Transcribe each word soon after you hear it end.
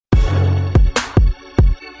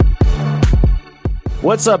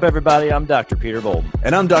What's up, everybody? I'm Dr. Peter Bolden.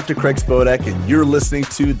 And I'm Dr. Craig Spodek, and you're listening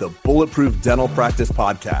to the Bulletproof Dental Practice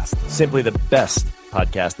Podcast. Simply the best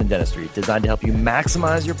podcast in dentistry, designed to help you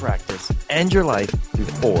maximize your practice and your life through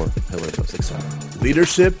 4 pillars of success: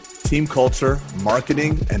 leadership, team culture,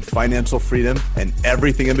 marketing, and financial freedom, and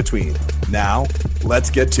everything in between. Now, let's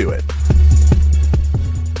get to it.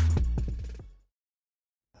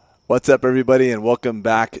 What's up, everybody, and welcome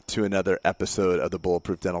back to another episode of the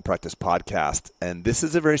Bulletproof Dental Practice Podcast. And this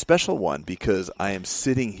is a very special one because I am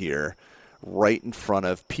sitting here right in front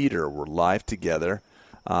of Peter. We're live together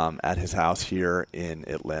at his house here in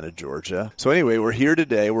Atlanta, Georgia. So anyway, we're here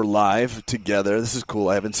today. We're live together. This is cool.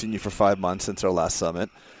 I haven't seen you for 5 months since our last summit.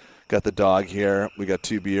 Got the dog here. We got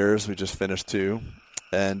 2 beers. We just finished 2.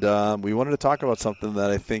 And we wanted to talk about something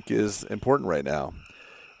that I think is important right now.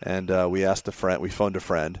 And we phoned a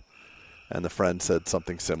friend. And the friend said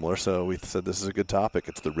something similar, so we said this is a good topic.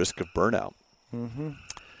 It's the risk of burnout. Mm-hmm.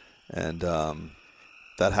 And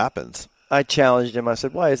that happens. I challenged him. I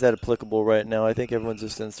said, why is that applicable right now? I think everyone's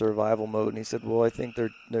just in survival mode. And he said, well, I think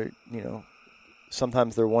they're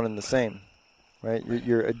sometimes they're one and the same, right?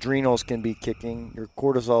 Your adrenals can be kicking, your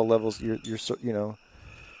cortisol levels, your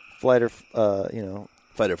fight or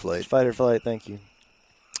flight, thank you,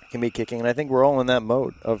 can be kicking. And I think we're all in that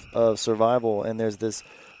mode of survival, and there's this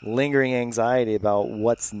lingering anxiety about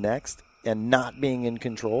what's next and not being in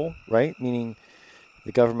control, right? Meaning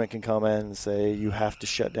the government can come in and say you have to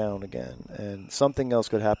shut down again, and something else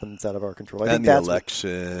could happen that's out of our control. I think the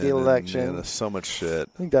election. And, so much shit.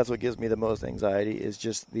 I think that's what gives me the most anxiety is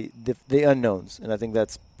just the unknowns, and I think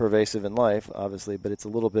that's pervasive in life, obviously, but it's a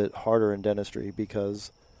little bit harder in dentistry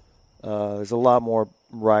because there's a lot more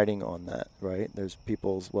riding on that, right? There's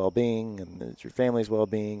people's well-being, and there's your family's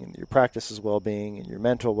well-being, and your practice's well-being, and your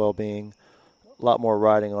mental well-being. A lot more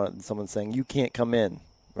riding on it than someone saying, you can't come in,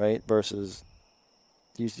 right? Versus,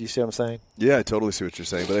 do you see what I'm saying? Yeah, I totally see what you're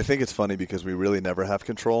saying. But I think it's funny because we really never have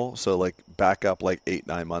control. So, back up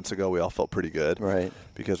 8-9 months ago, we all felt pretty good. Right.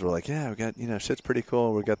 Because we're like, yeah, we got, shit's pretty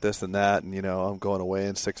cool. We got this and that. And, I'm going away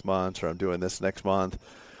in 6 months, or I'm doing this next month.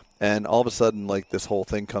 And all of a sudden, this whole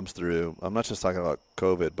thing comes through. I'm not just talking about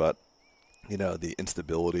COVID, but, the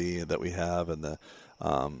instability that we have, and the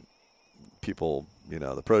people,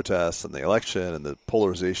 the protests and the election and the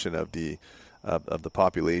polarization of the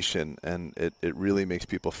population. And it really makes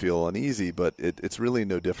people feel uneasy, but it's really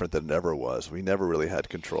no different than it ever was. We never really had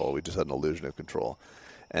control. We just had an illusion of control.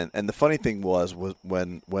 And the funny thing was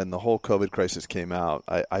when the whole COVID crisis came out,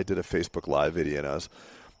 I did a Facebook Live video, and I was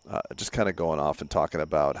just kind of going off and talking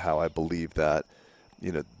about how I believe that,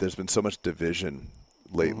 there's been so much division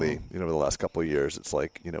lately, over the last couple of years. It's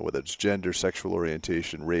whether it's gender, sexual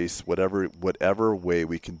orientation, race, whatever way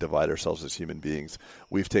we can divide ourselves as human beings,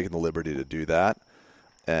 we've taken the liberty to do that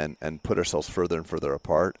and put ourselves further and further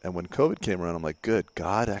apart. And when COVID came around, I'm like, good,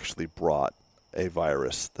 God actually brought a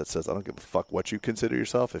virus that says, I don't give a fuck what you consider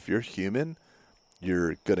yourself. If you're human,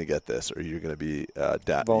 you're going to get this, or you're going to be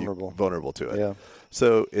vulnerable to it. Yeah.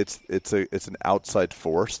 So it's an outside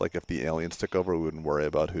force. If the aliens took over, we wouldn't worry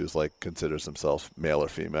about who's considers himself male or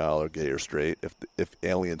female or gay or straight. If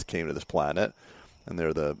aliens came to this planet and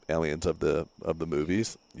they're the aliens of the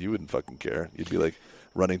movies, you wouldn't fucking care. You'd be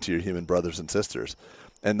running to your human brothers and sisters.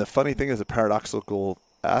 And the funny thing is, a paradoxical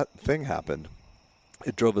thing happened.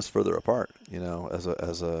 It drove us further apart,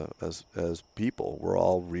 as people. We're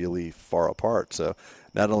all really far apart. So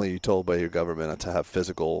not only are you told by your government not to have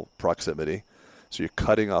physical proximity, so you're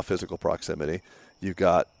cutting off physical proximity, you've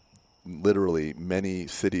got literally many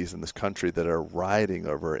cities in this country that are rioting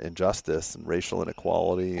over injustice and racial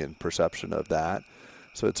inequality and perception of that.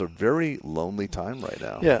 So it's a very lonely time right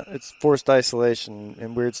now. Yeah, it's forced isolation,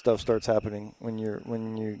 and weird stuff starts happening when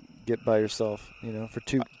you get by yourself,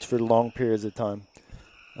 for long periods of time.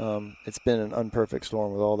 It's been an unperfect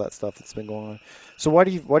storm with all that stuff that's been going on. So why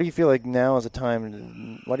do you feel like now is a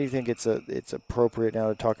time? Why do you think it's appropriate now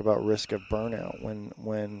to talk about risk of burnout?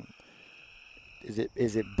 When is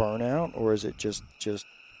it burnout, or is it just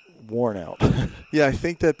worn out? Yeah, I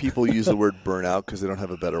think that people use the word burnout because they don't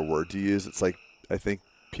have a better word to use. It's I think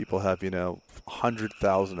people have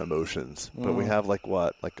 100,000 emotions, but we have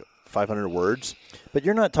 500 words. But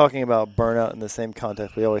you're not talking about burnout in the same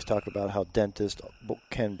context. We always talk about how dentists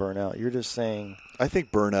can burn out. You're just saying... I think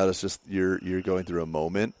burnout is just you're going through a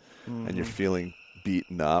moment and you're feeling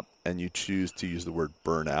beaten up and you choose to use the word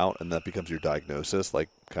burnout, and that becomes your diagnosis,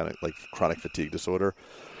 kind of like chronic fatigue disorder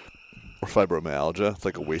or fibromyalgia. It's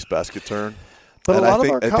like a wastebasket turn. But a lot of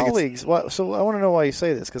our colleagues... So I want to know why you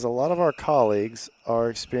say this, because a lot of our colleagues are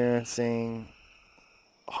experiencing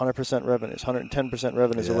 100% revenues, 110%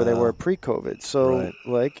 revenues are where they were pre-COVID. So,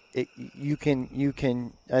 you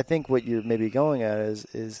can. I think what you're maybe going at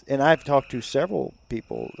is, and I've talked to several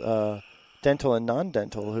people, dental and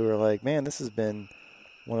non-dental, who are like, man, this has been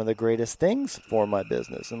one of the greatest things for my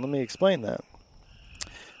business. And let me explain that.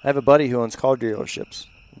 I have a buddy who owns car dealerships.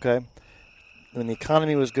 Okay, when the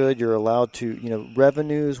economy was good, you're allowed to,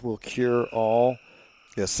 revenues will cure all.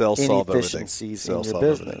 Sales solve everything. Inefficiencies in your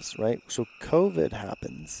business, right? So COVID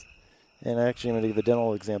happens, and actually I'm going to give a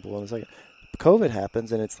dental example in a second. COVID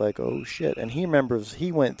happens, and it's like, oh shit! And he remembers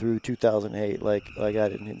he went through 2008 like I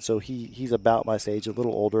didn't. And so he's about my age, a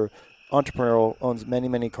little older, entrepreneurial, owns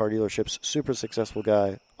many car dealerships, super successful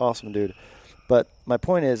guy, awesome dude. But my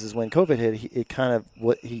point is when COVID hit,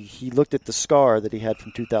 he looked at the scar that he had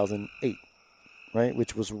from 2008, right,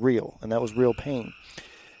 which was real, and that was real pain.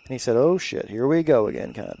 And he said, oh, shit, here we go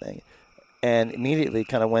again kind of thing. And immediately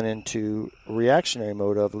kind of went into reactionary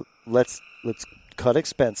mode of let's cut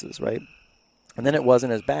expenses, right? And then it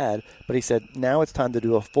wasn't as bad, but he said, now it's time to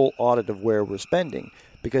do a full audit of where we're spending.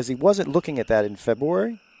 Because he wasn't looking at that in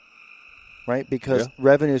February, right? Because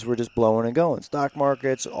revenues were just blowing and going. Stock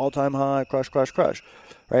markets, all-time high, crush,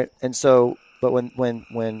 right? And so, but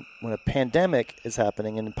when a pandemic is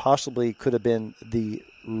happening and possibly could have been the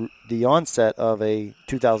onset of a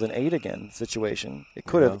 2008 again situation. It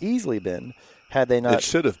could have easily been had they not. It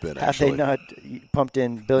should have been. Had they not pumped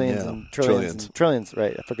in billions and trillions.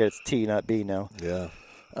 Right. I forget it's T, not B now. Yeah.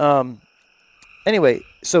 Anyway,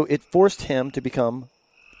 so it forced him to become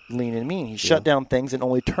lean and mean. He shut down things and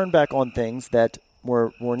only turned back on things that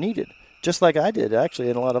were needed. Just like I did,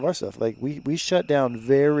 actually, in a lot of our stuff. Like, we shut down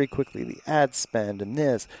very quickly the ad spend and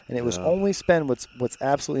this, and it was only spend what's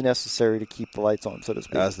absolutely necessary to keep the lights on, so to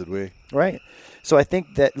speak. As did we. Right. So I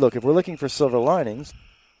think that, look, if we're looking for silver linings,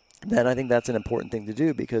 then I think that's an important thing to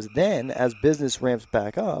do, because then, as business ramps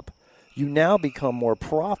back up, you now become more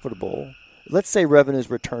profitable. Let's say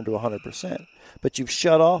revenues return to 100%, but you've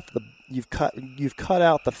you've cut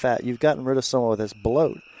out the fat, you've gotten rid of some of this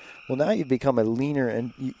bloat. Well, now you've become a leaner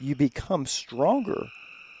and you become stronger,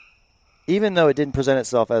 even though it didn't present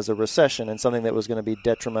itself as a recession and something that was going to be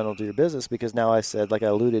detrimental to your business, because now I said, like I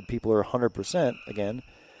alluded, people are 100% again.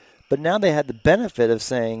 But now they had the benefit of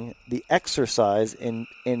saying the exercise in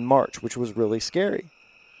March, which was really scary.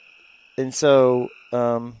 And so,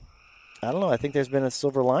 I don't know. I think there's been a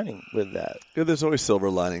silver lining with that. Yeah, there's always silver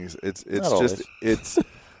linings. It's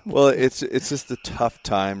just a tough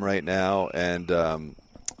time right now, and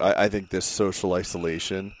I think this social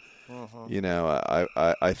isolation,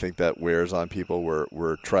 I think that wears on people.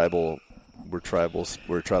 We're tribal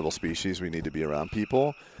species. We need to be around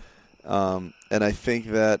people, and I think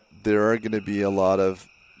that there are going to be a lot of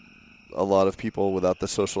people without the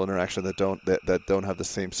social interaction that don't have the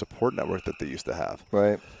same support network that they used to have.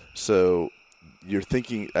 Right. So you're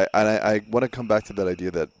thinking, and I want to come back to that idea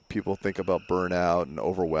that people think about burnout and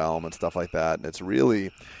overwhelm and stuff like that, and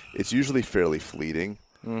it's usually fairly fleeting.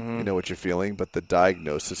 Mm-hmm. You know what you're feeling, but the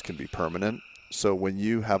diagnosis can be permanent. So when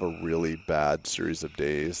you have a really bad series of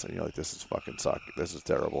days and you're like, this is fucking suck, this is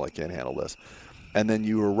terrible, I can't handle this, and then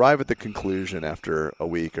you arrive at the conclusion after a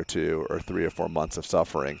week or 2 or 3 or 4 months of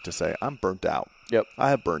suffering to say, I'm burnt out. Yep.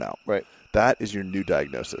 I have burnout. Right. That is your new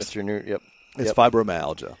diagnosis. It's your new, yep. It's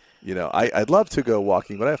fibromyalgia. You know, I'd love to go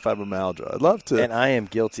walking, but I have fibromyalgia. I'd love to. And I am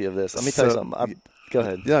guilty of this. Let me tell you something. Go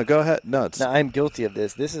ahead. Yeah, go ahead. No, I'm guilty of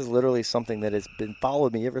this. This is literally something that has been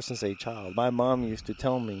followed me ever since a child. My mom used to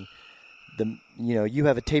tell me, you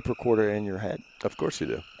have a tape recorder in your head. Of course you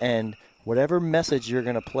do. And whatever message you're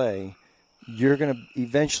going to play, you're going to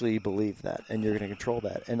eventually believe that, and you're going to control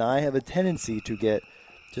that. And I have a tendency to get,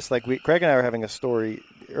 just like Craig and I were having a story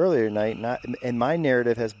earlier tonight, and my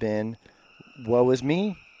narrative has been, woe is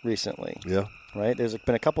me recently. Yeah. Right? There's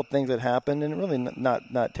been a couple things that happened, and really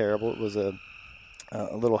not terrible. It was a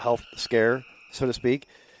little health scare, so to speak.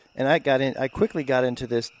 And I quickly got into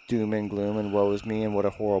this doom and gloom and woe is me and what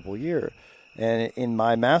a horrible year. And in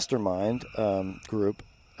my mastermind group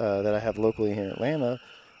that I have locally here in Atlanta,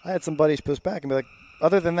 I had some buddies push back and be like,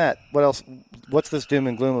 other than that, what else? What's this doom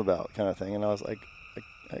and gloom about, kind of thing? And I was like,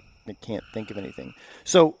 I can't think of anything.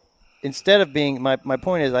 So instead of being, my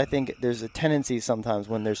point is, I think there's a tendency sometimes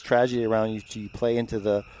when there's tragedy around you to play into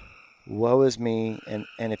the woe is me, and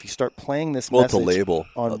if you start playing this message, the label,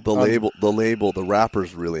 the wrapper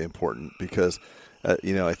is really important, because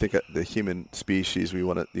I think the human species, we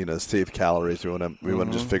want to save calories, we want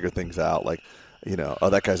to just figure things out, like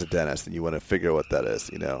that guy's a dentist, and you want to figure out what that is.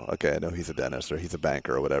 Okay, I know he's a dentist or he's a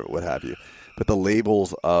banker or whatever, what have you. But the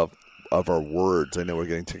labels of of our words. I know we're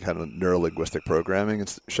getting to kind of neuro-linguistic programming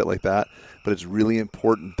and shit like that, but it's really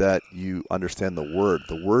important that you understand the word.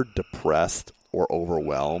 The word depressed or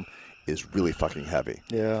overwhelmed is really fucking heavy.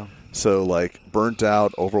 Yeah. So like burnt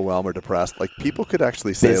out, overwhelmed, or depressed, like people could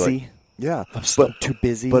actually say Busy. like, yeah, I'm too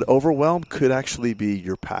busy. But overwhelmed could actually be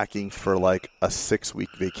you're packing for like a 6-week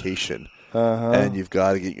vacation. And you've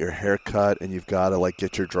got to get your hair cut, and you've got to like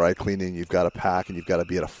get your dry cleaning, you've got to pack, and you've got to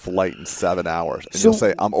be at a flight in 7 hours. And you'll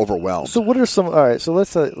say, I'm overwhelmed. So what are some? All right, so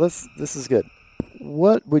let's. This is good.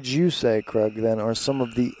 What would you say, Craig? Then are some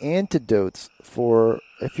of the antidotes for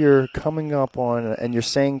if you're coming up on and you're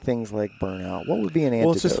saying things like burnout? What would be an antidote?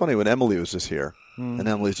 Well, it's just funny when Emily was just here, and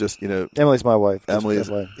Emily's just Emily's my wife. Emily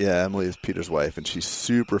is Peter's wife, and she's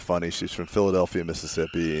super funny. She's from Philadelphia,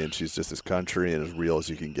 Mississippi, and she's just as country and as real as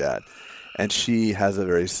you can get. And she has a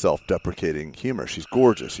very self-deprecating humor. She's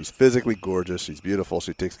gorgeous. She's physically gorgeous. She's beautiful.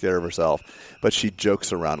 She takes care of herself. But she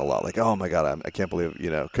jokes around a lot. Like, oh, my God, I can't believe,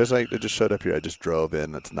 because I just showed up here. I just drove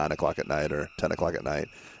in. It's 9 o'clock at night or 10 o'clock at night.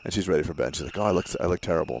 And she's ready for bed. She's like, oh, I look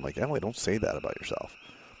terrible. I'm like, Emily, don't say that about yourself.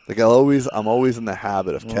 Like, I'm always in the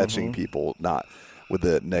habit of catching people not with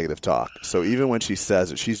the negative talk. So even when she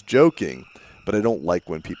says it, she's joking. But I don't like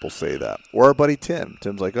when people say that. Or our buddy Tim.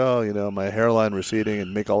 Tim's like, oh, my hairline receding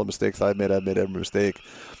and make all the mistakes I've made every mistake.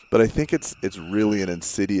 But I think it's really an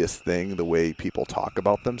insidious thing, the way people talk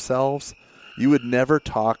about themselves. You would never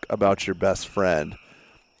talk about your best friend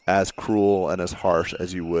as cruel and as harsh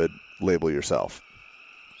as you would label yourself.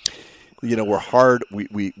 We're hard.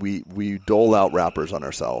 We dole out rappers on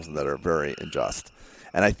ourselves that are very unjust.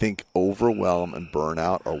 And I think overwhelm and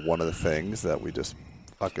burnout are one of the things that we just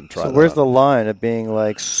fucking try. So where's the line of being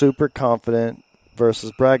like super confident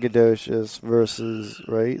versus braggadocious versus,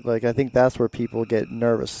 right? Like I think that's where people get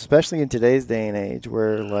nervous, especially in today's day and age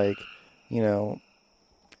where like, you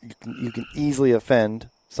can easily offend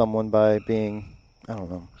someone by being, I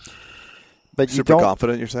don't know. But super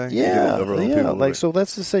confident, you're saying? Yeah. Like, so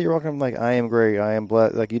let's just say you're walking like, I am great, I am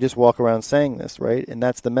blessed. Like you just walk around saying this, right? And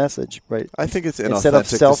that's the message, right? I think it's inauthentic instead of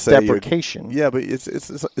self-deprecation. Yeah, but it's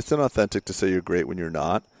inauthentic to say you're great when you're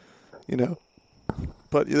not,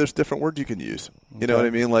 But there's different words you can use. You know what I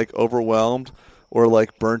mean? Like overwhelmed or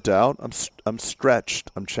like burnt out. I'm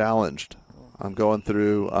stretched. I'm challenged. I'm going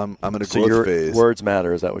through. I'm in a growth phase. Words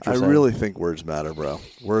matter. Is that what you're saying? I really think words matter, bro.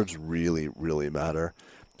 Words really, really matter.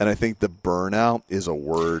 And I think the burnout is a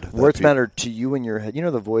word. Words matter to you in your head.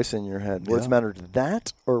 The voice in your head. Words matter to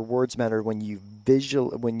that, or words matter when you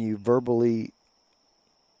verbally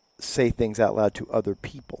say things out loud to other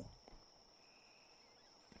people.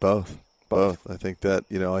 Both. I think that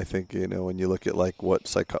when you look at like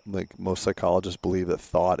what most psychologists believe that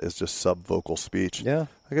thought is just subvocal speech. Yeah.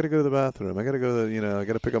 I got to go to the bathroom. I got to go to I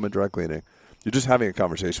got to pick up my dry cleaning. You're just having a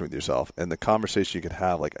conversation with yourself, and the conversation you could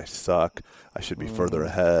have, like, I suck, I should be further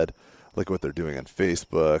ahead, like what they're doing on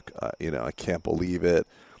Facebook, I can't believe it.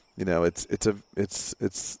 I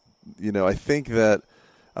think that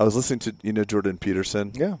I was listening to, Jordan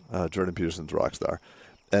Peterson. Yeah. Jordan Peterson's rock star.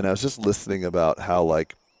 And I was just listening about how,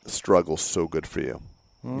 like, struggle's so good for you.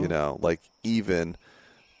 Like, even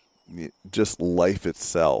just life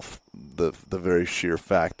itself, the very sheer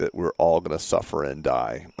fact that we're all going to suffer and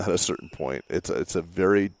die at a certain point. It's a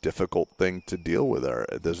very difficult thing to deal with.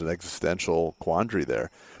 There's an existential quandary there,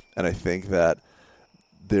 and I think that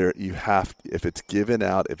if it's given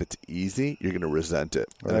out, if it's easy, you're going to resent it.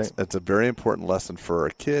 Right. And it's a very important lesson for our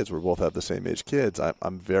kids. We both have the same age kids.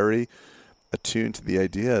 I'm very attuned to the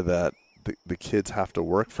idea that the kids have to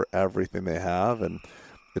work for everything they have, and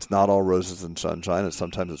it's not all roses and sunshine, and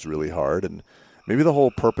sometimes it's really hard. And maybe the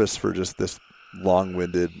whole purpose for just this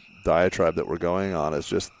long-winded diatribe that we're going on is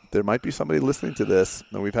just there might be somebody listening to this,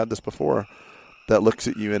 and we've had this before, that looks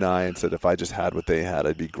at you and I and said, if I just had what they had,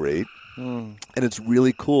 I'd be great. And it's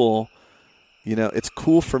really cool. It's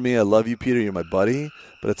cool for me. I love you, Peter. You're my buddy.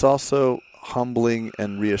 But it's also humbling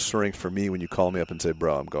and reassuring for me when you call me up and say,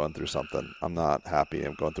 bro, I'm going through something. I'm not happy.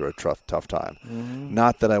 I'm going through a tough time.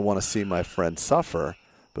 Not that I want to see my friend suffer,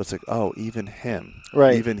 but it's like, oh, even him.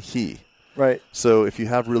 Right. Even he. Right. So if you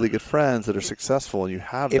have really good friends that are successful and you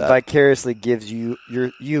have it that. It vicariously gives you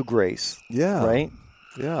grace. Yeah. Right?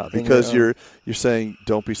 Yeah, because you're saying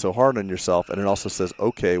don't be so hard on yourself, and it also says,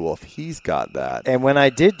 okay, well, if he's got that. And when I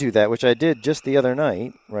did do that, which I did just the other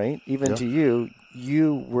night, right, even to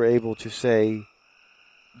you were able to say,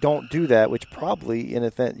 don't do that, which probably, in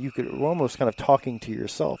effect, you could almost kind of talking to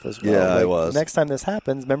yourself as well. Yeah, I was. Next time this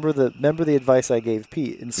happens, remember the advice I gave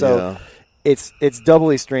Pete. And so it's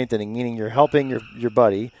doubly strengthening, meaning you're helping your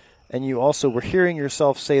buddy, and you also were hearing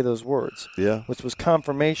yourself say those words. Yeah. Which was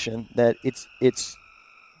confirmation that it's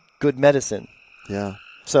good medicine. Yeah.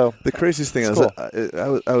 So the craziest thing is, cool.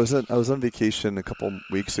 I was on vacation a couple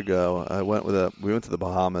weeks ago. We went to the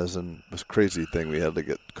Bahamas, and it was a crazy thing. We had to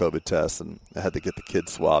get COVID tests, and I had to get the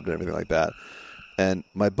kids swabbed and everything like that. And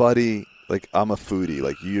my buddy, like, I'm a foodie.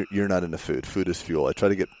 Like, you're not into food. Food is fuel. I tried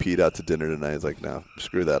to get Pete out to dinner tonight. He's like, no,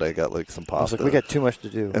 screw that. I got like some pasta. I was like, we got too much to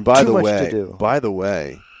do. And by the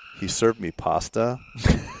way, he served me pasta.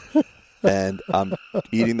 And I'm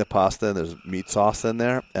eating the pasta, and there's meat sauce in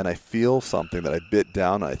there, and I feel something that I bit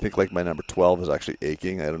down. I think like my number 12 is actually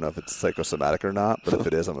aching. I don't know if it's psychosomatic or not, but if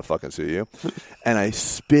it is, I'm going to fucking sue you. And I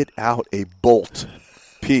spit out a bolt.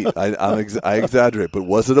 Pete, I exaggerate, but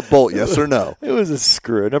was it a bolt, yes or no? It was a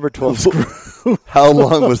screw, number 12 screw. How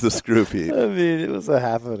long was the screw, Pete? I mean, it was a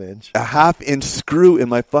half of an inch. A half-inch screw in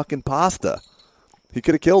my fucking pasta. He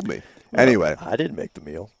could have killed me. Anyway. I didn't make the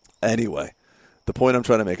meal. Anyway. The point I'm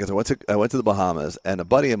trying to make is I went to the Bahamas, and a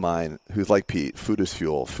buddy of mine who's like Pete, food is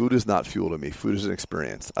fuel. Food is not fuel to me. Food is an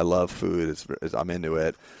experience. I love food. I'm into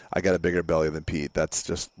it. I got a bigger belly than Pete. That's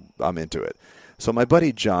just, I'm into it. So my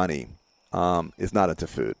buddy Johnny is not into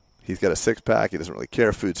food. He's got a six-pack. He doesn't really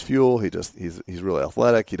care. Food's fuel. He's really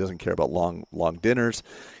athletic. He doesn't care about long dinners.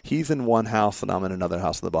 He's in one house, and I'm in another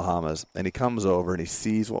house in the Bahamas, and he comes over, and he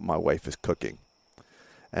sees what my wife is cooking.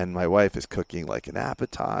 And my wife is cooking like an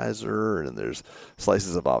appetizer, and there's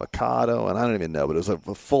slices of avocado, and I don't even know, but it was a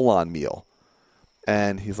full-on meal.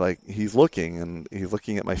 And he's looking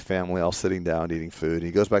at my family all sitting down eating food. And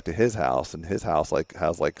he goes back to his house, and his house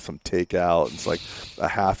has some takeout. And it's like a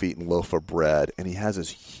half-eaten loaf of bread, and he has this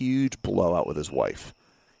huge blowout with his wife.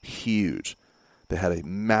 Huge. They had a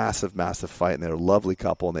massive, massive fight, and they're a lovely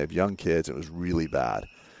couple, and they have young kids, and it was really bad.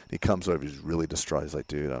 He comes over, he's really distraught. He's like,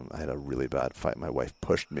 dude, I had a really bad fight. My wife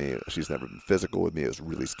pushed me. She's never been physical with me. It was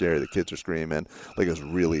really scary. The kids are screaming. Like,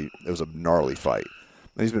 it was a gnarly fight.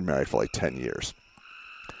 And he's been married for like 10 years.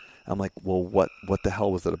 I'm like, well, what the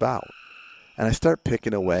hell was it about? And I start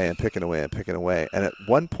picking away. And at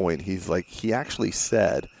one point, he actually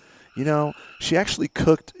said, she actually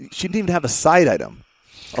cooked. She didn't even have a side item.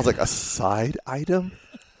 I was like, a side item?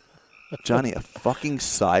 Johnny, a fucking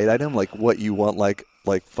side item? Like what you want, like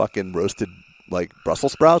fucking roasted, like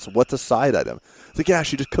Brussels sprouts? What's a side item? It's like, yeah,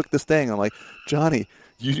 she just cooked this thing. I'm like, Johnny,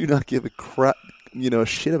 you do not give a crap,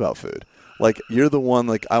 shit about food. Like, you're the one,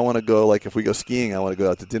 like, I want to go, like, if we go skiing, I want to go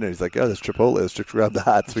out to dinner. He's like, oh, there's Chipotle. Let's just grab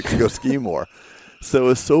that so we can go ski more. So it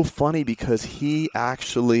was so funny because he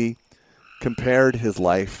actually compared his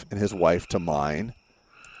life and his wife to mine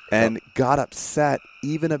and got upset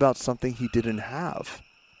even about something he didn't have.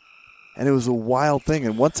 And it was a wild thing.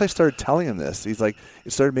 And once I started telling him this, he's like,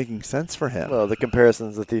 it started making sense for him. Well, the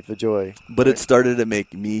comparison's the thief of joy. But it started to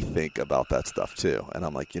make me think about that stuff too. And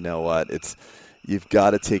I'm like, you know what? You've got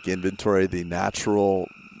to take inventory. The natural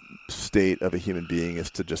state of a human being is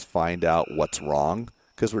to just find out what's wrong,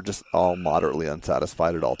 because we're just all moderately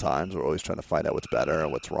unsatisfied at all times. We're always trying to find out what's better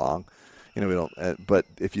and what's wrong. We don't. But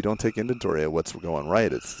if you don't take inventory of what's going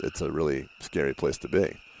right, it's a really scary place to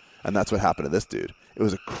be. And that's what happened to this dude. It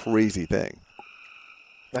was a crazy thing.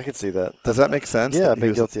 I can see that. Does that make sense? Yeah, I've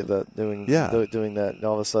been guilty of that. Doing that, and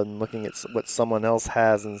all of a sudden looking at what someone else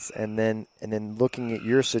has, and then looking at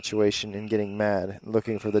your situation and getting mad,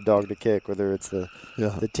 looking for the dog to kick, whether it's the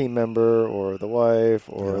team member or the wife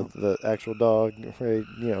or the actual dog, right?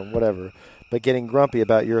 Whatever. But getting grumpy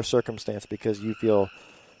about your circumstance because you feel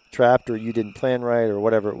trapped or you didn't plan right or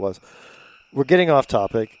whatever it was. We're getting off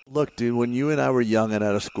topic. Look, dude, when you and I were young and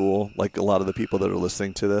out of school, like a lot of the people that are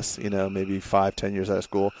listening to this, maybe 5-10 years out of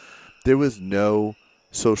school, there was no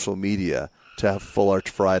social media to have Full Arch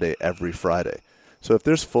Friday every Friday. So if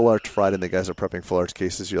there's Full Arch Friday and the guys are prepping Full Arch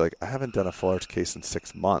cases, you're like, I haven't done a Full Arch case in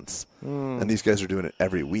 6 months. And these guys are doing it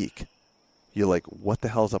every week. You're like, what the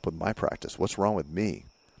hell's up with my practice? What's wrong with me?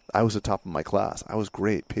 I was the top of my class. I was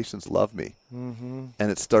great. Patients love me. Mm-hmm.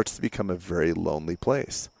 And it starts to become a very lonely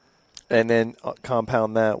place. And then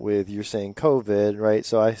compound that with you're saying COVID, right?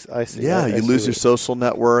 So I see. Yeah, you lose your social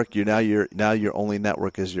network. Now your only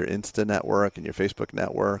network is your Insta network and your Facebook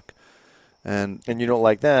network, and you don't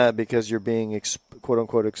like that because you're being quote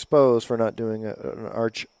unquote exposed for not doing an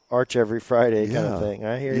arch every Friday kind of thing.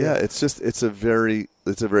 I hear you. Yeah, it's a very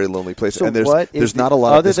lonely place, so and there's not a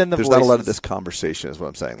lot of this, not a lot of this conversation, is what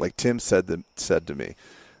I'm saying. Like Tim said to me.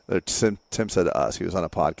 Tim said to us, he was on a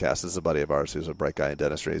podcast. This is a buddy of ours who's a bright guy in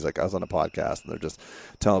dentistry. He's like, I was on a podcast, and they're just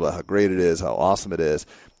telling about how great it is, how awesome it is.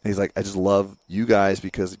 And he's like, I just love you guys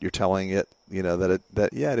because you're telling it, that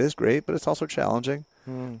it is great, but it's also challenging.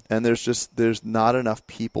 And there's not enough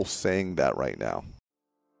people saying that right now.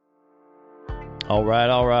 All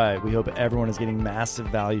right. We hope everyone is getting massive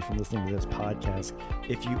value from listening to this podcast.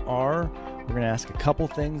 If you are, we're going to ask a couple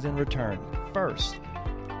things in return. First,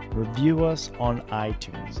 review us on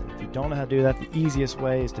iTunes. If you don't know how to do that, the easiest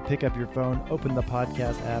way is to pick up your phone, open the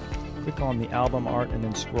podcast app, click on the album art, and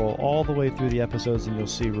then scroll all the way through the episodes, and you'll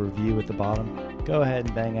see a review at the bottom. Go ahead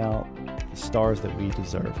and bang out the stars that we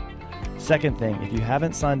deserve. Second thing, if you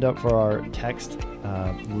haven't signed up for our text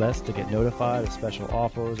list to get notified of special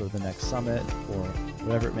offers or the next summit or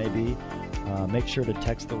whatever it may be, make sure to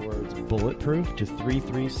text the words bulletproof to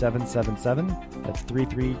 33777. That's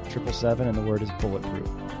 33777, and the word is bulletproof.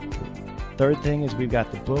 Third thing is we've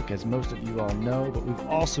got the book, as most of you all know, but we've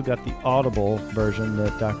also got the Audible version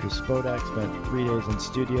that Dr. Spodak spent 3 days in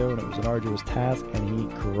studio, and it was an arduous task, and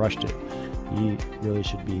he crushed it. He really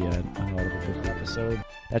should be an Audible book episode.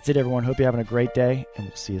 That's it, everyone. Hope you're having a great day, and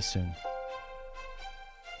we'll see you soon.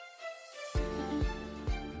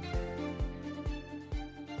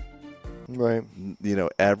 Right. You know,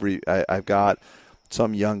 I've got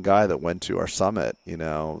some young guy that went to our summit, you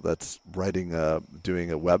know, that's doing a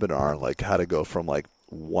webinar, like how to go from like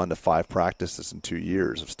 1 to 5 practices in 2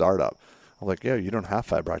 years of startup. I'm like, yeah, you don't have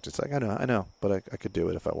 5 practices. Like, I know, but I could do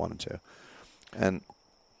it if I wanted to. And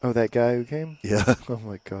Oh, that guy who came? yeah, Oh,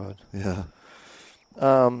 my God. yeah.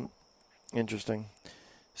 Interesting.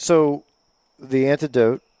 So the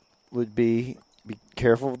antidote would be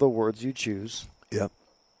careful of the words you choose. Yep.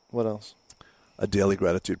 What else? A daily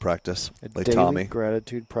gratitude practice, like daily Tommy.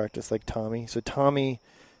 gratitude practice like Tommy. So Tommy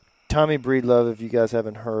Breedlove, if you guys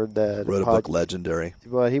haven't heard that. Wrote a book, Legendary.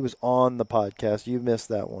 Well, he was on the podcast. You missed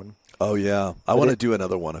that one. Oh, yeah. I want to do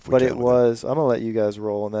another one if we can. But it was, I'm going to let you guys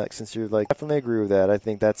roll on that since you're like, definitely agree with that. I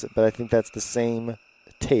think that's the same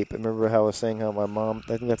tape. Remember how I was saying how my mom,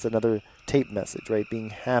 I think that's another tape message, right? Being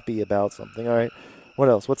happy about something. All right. What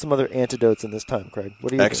else? What's some other antidotes in this time, Craig? What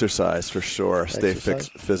do you Exercise, for sure. Stay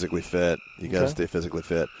physically fit. You got to stay physically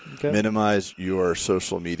fit. Okay. Minimize your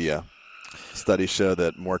social media. Studies show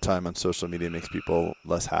that more time on social media makes people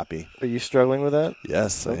less happy. Are you struggling with that?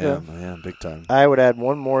 Yes, Okay. I am, big time. I would add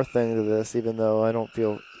one more thing to this, even though I don't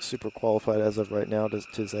feel super qualified as of right now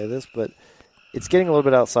to say this, but it's getting a little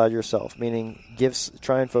bit outside yourself, meaning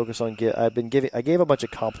try and focus on I gave a bunch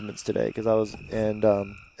of compliments today because I was, and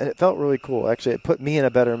it felt really cool. Actually, it put me in a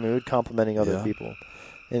better mood complimenting other people.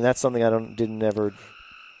 And that's something I don't Who'd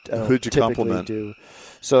you typically compliment? do.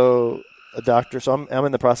 So a doctor, so I'm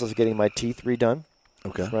in the process of getting my teeth redone.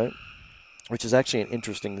 Okay. Right? Which is actually an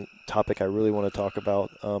interesting topic I really want to talk about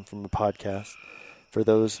from the podcast. For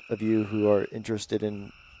those of you who are interested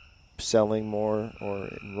in selling more or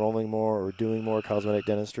enrolling more or doing more cosmetic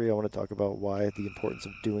dentistry, I want to talk about why the importance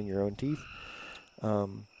of doing your own teeth.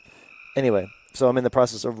 Anyway, so I'm in the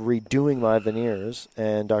process of redoing my veneers,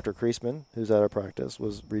 and Dr. Kreisman, who's at our practice,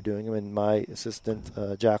 was redoing them, and my assistant,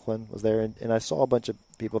 Jacqueline, was there, and I saw a bunch of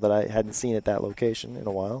people that I hadn't seen at that location in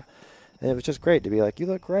a while. And it was just great to be like, you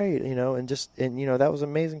look great, you know, and that was an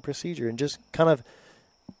amazing procedure, and just kind of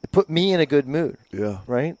it put me in a good mood. Yeah.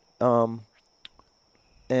 Right.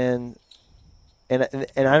 And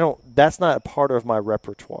I don't. That's not a part of my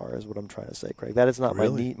repertoire, is what I'm trying to say, Craig. That is not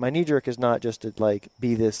Really? my knee jerk is not just to like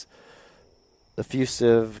be this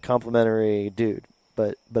effusive, complimentary dude,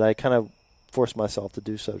 but I kind of forced myself to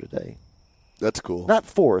do so today. That's cool. Not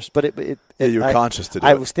forced, but you're conscious to do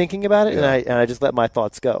I it. was thinking about it, Yeah. and I just let my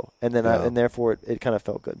thoughts go, and then Yeah. and therefore it kind of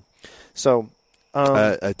felt good. So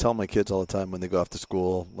I tell my kids all the time when they go off to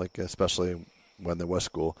school, like especially when there was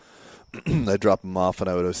school, I drop them off, and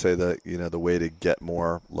I would always say that, you know, the way to get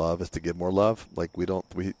more love is to give more love. Like we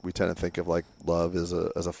tend to think of like love as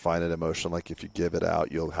a finite emotion. Like if you give it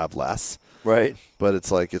out, you'll have less. right. But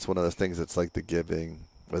it's like it's one of those things. It's like the giving,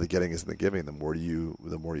 or the getting isn't the giving. The more you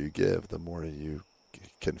give, the more you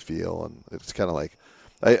can feel, and it's kind of like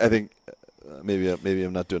I think maybe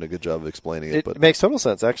I'm not doing a good job of explaining it, but It makes total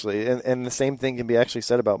sense, actually, and the same thing can be actually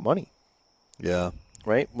said about money. yeah.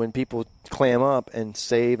 Right, when people clam up and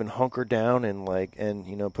save and hunker down and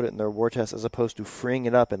put it in their war chest, as opposed to freeing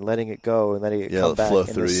it up and letting it go and letting it come back flow and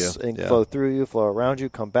through you. and Yeah. flow through you, flow around you,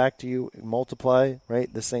 come back to you, multiply.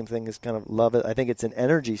 Right, the same thing is kind of love. I think it's an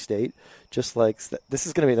energy state, just like this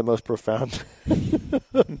is going to be the most profound,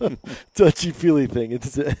 touchy feely thing.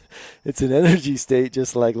 It's an energy state,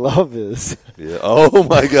 just like love is. Yeah. Oh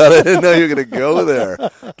my God! I didn't know you were gonna go there.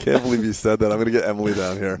 Can't believe you said that. I'm gonna get Emily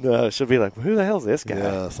down here. No, she'll be like, "Who the hell is this guy?"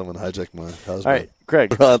 Yeah, someone hijacked my husband. All right, Craig.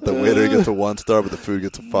 The waiter gets a 1-star, but the food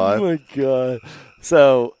gets a 5. Oh my God!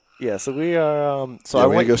 So we are. So Yeah, I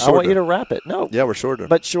we're want gonna go I want you shorter. to wrap it. No, Yeah, we're shorter.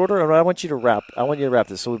 but shorter. And I want you to wrap. I want you to wrap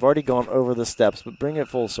this. So we've already gone over the steps, but bring it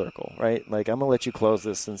full circle, right? Like I'm gonna let you close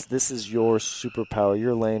this, since this is your superpower,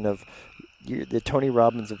 your lane of the Tony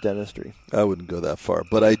Robbins of dentistry. I wouldn't go that far,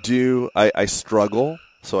 but I do. I struggle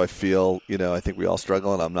So I feel, I think we all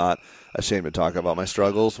struggle, and I'm not ashamed to talk about my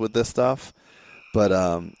struggles with this stuff. But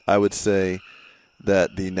I would say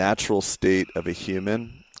that the natural state of a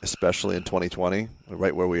human, especially in 2020,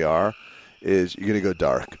 right where we are, is you're going to go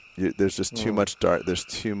dark. There's just too much dark. There's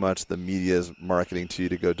too much. The media is marketing to you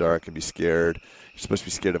to go dark and be scared. You're supposed to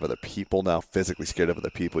be scared of other people now, physically scared of other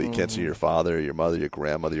people. You can't see your father, your mother, your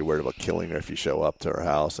grandmother. You're worried about killing her if you show up to her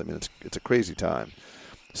house. I mean, it's a crazy time.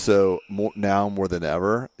 So now more than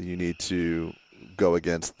ever, you need to go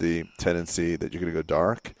against the tendency that you're going to go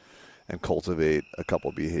dark and cultivate a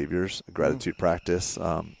couple behaviors, a gratitude practice,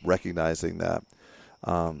 recognizing that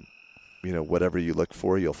whatever you look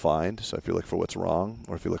for, you'll find. So if you look for what's wrong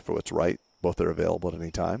or if you look for what's right, both are available at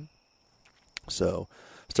any time. So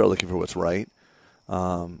start looking for what's right,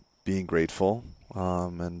 being grateful,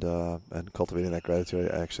 and cultivating that gratitude.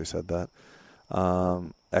 I actually said that.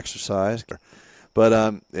 Exercise. But,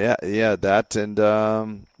 that. And,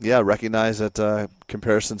 recognize that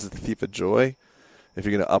comparison's the thief of joy. If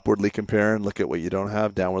you're going to upwardly compare and look at what you don't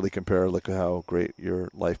have, downwardly compare, look at how great your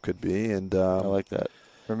life could be. And I like that.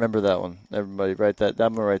 Remember that one. Everybody write that.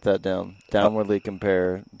 I'm going to write that down. Downwardly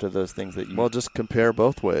compare to those things that you... Well, just compare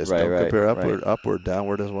both ways. Right, Don't compare right. upward,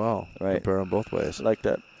 downward as well. Right. Compare them both ways. I like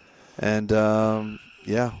that. And, I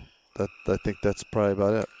think that's probably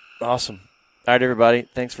about it. Awesome. All right, everybody.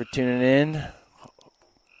 Thanks for tuning in.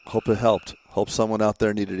 Hope it helped. Hope someone out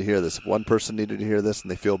there needed to hear this. If one person needed to hear this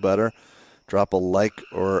and they feel better, drop a like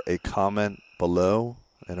or a comment below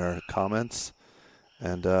in our comments.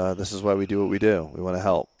 And this is why we do what we do. We want to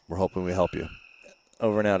help. We're hoping we help you.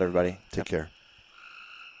 Over and out, everybody. Take care.